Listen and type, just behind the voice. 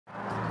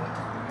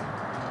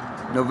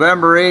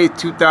November 8th,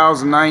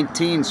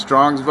 2019,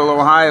 Strongsville,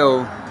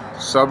 Ohio,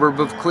 suburb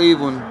of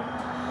Cleveland,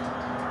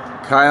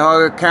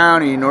 Cuyahoga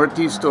County,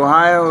 Northeast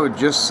Ohio,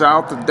 just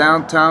south of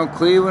downtown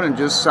Cleveland and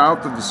just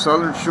south of the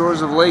southern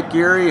shores of Lake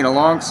Erie and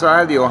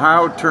alongside the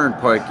Ohio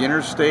Turnpike,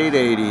 Interstate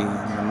 80, in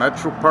the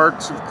metro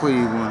parts of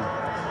Cleveland.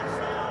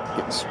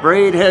 Getting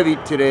sprayed heavy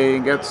today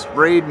and got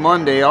sprayed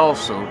Monday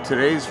also.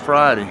 Today's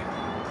Friday.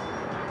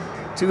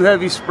 2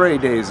 heavy spray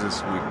days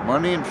this week,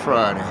 Monday and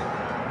Friday.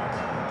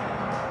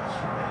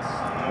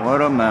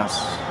 What a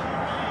mess.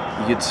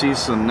 You can see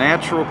some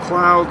natural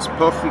clouds,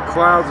 puffy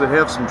clouds that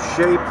have some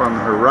shape on the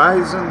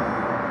horizon.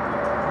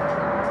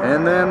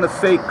 And then the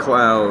fake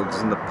clouds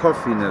and the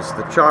puffiness,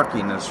 the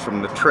chalkiness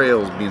from the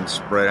trails being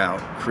spread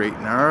out,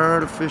 creating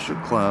artificial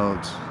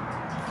clouds.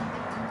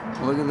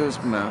 Look at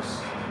this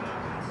mess.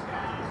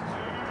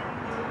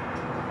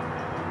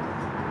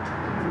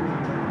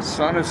 The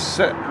sun is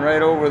setting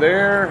right over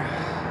there.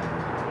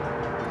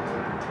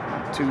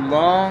 Not too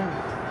long.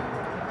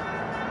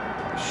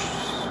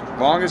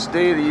 Longest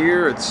day of the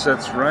year, it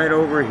sets right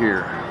over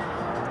here.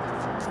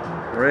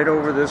 Right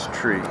over this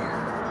tree.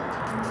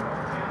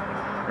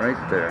 Right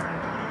there.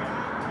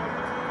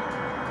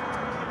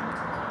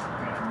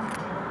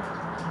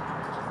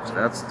 So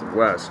that's the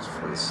west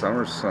for the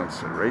summer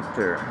sunset, right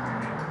there.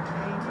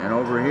 And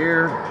over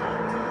here,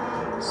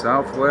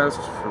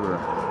 southwest for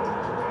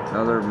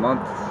another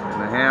month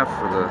and a half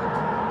for the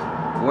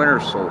winter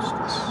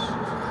solstice.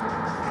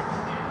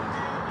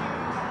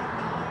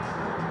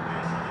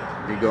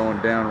 Be going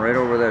down right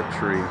over that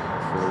tree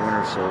for the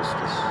winter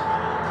solstice.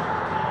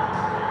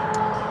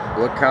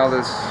 Look how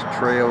this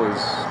trail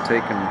is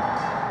taking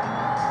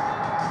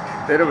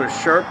a bit of a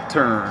sharp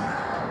turn.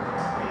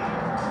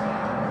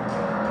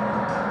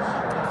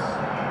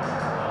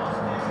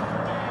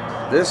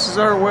 This is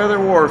our weather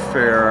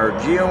warfare, our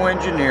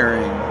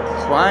geoengineering,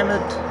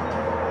 climate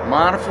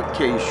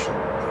modification.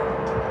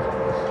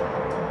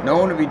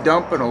 Known to be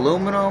dumping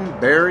aluminum,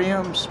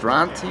 barium,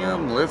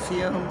 strontium,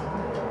 lithium,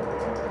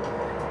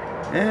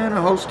 and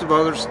a host of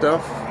other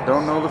stuff.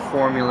 Don't know the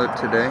formula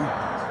today.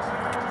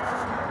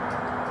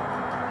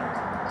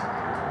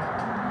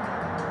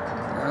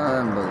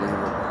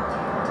 Unbelievable.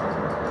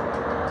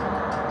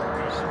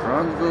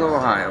 Strongsville,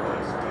 Ohio.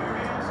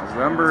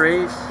 November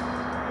 8th,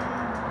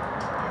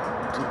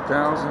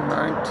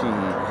 2019.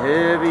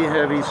 Heavy,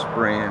 heavy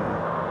spraying.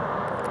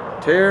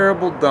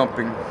 Terrible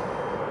dumping.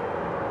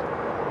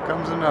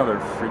 Comes another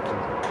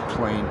freaking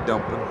plane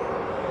dumping.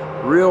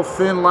 Real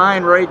thin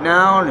line right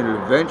now, and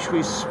it'll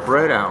eventually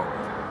spread out.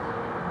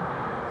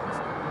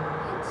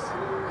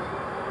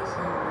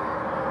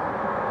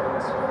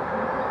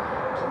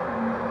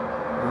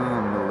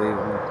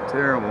 Unbelievable.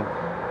 Terrible.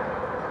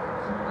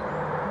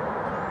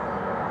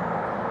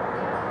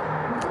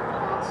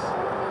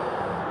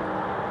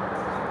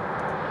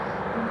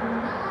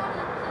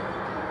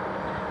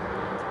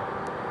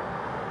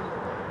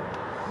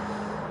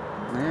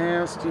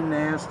 Nasty,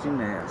 nasty,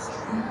 nasty.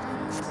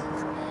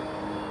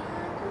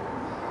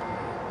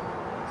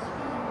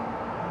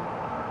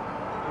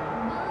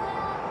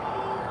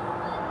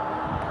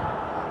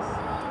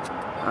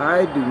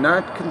 I do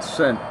not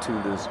consent to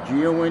this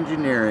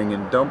geoengineering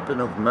and dumping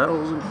of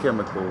metals and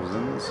chemicals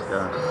in the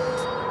sky.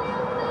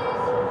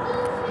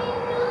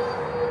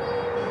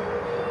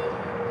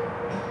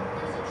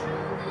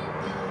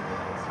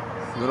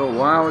 A little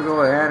while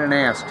ago I had an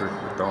asterisk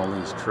with all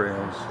these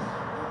trails.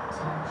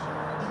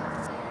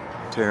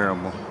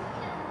 Terrible.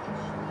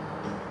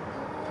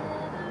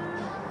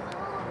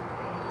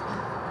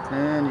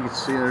 And you can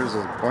see there's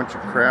a bunch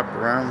of crap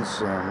around the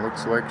sun.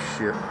 Looks like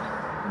shit.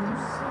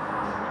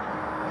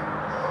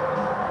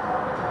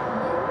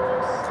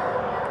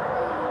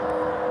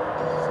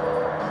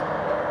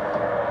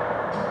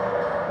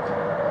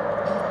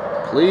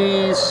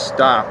 Please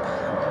stop.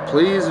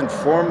 Please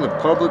inform the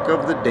public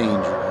of the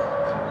danger.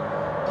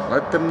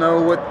 Let them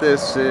know what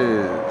this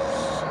is.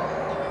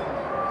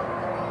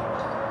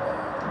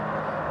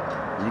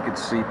 You can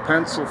see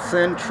pencil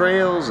thin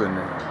trails and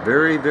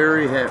very,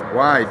 very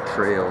wide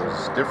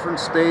trails. Different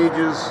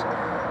stages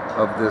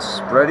of this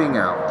spreading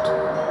out.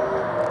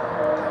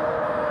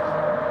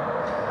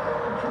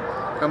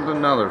 Comes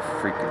another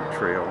freaking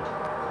trail.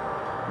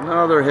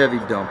 Another heavy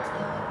dump.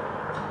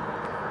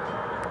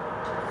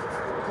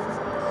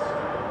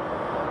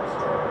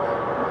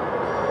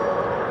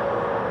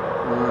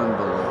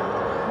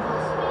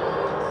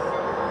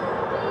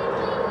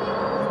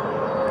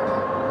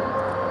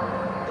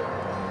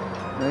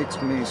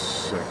 Makes me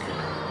sick.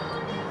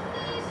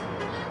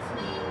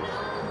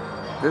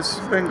 This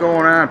has been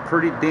going on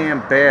pretty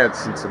damn bad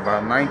since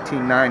about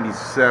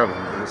 1997,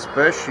 but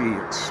especially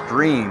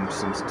extreme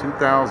since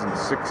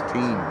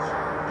 2016.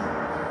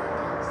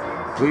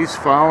 Please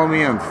follow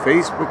me on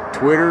Facebook,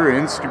 Twitter,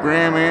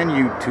 Instagram, and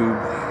YouTube.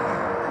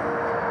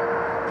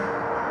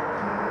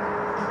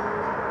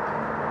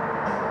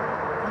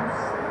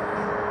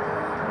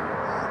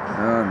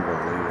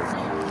 Unbelievable.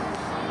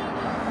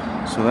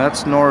 So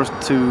that's north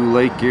to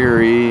Lake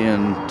Erie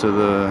and to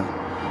the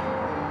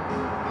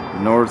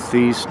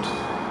northeast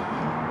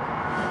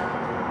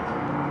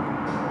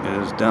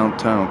is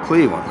downtown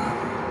Cleveland.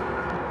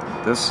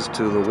 This is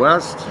to the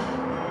west.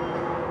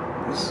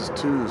 This is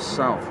to the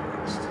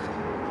southwest.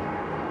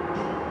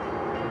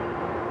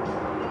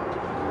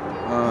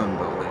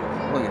 Unbelievable.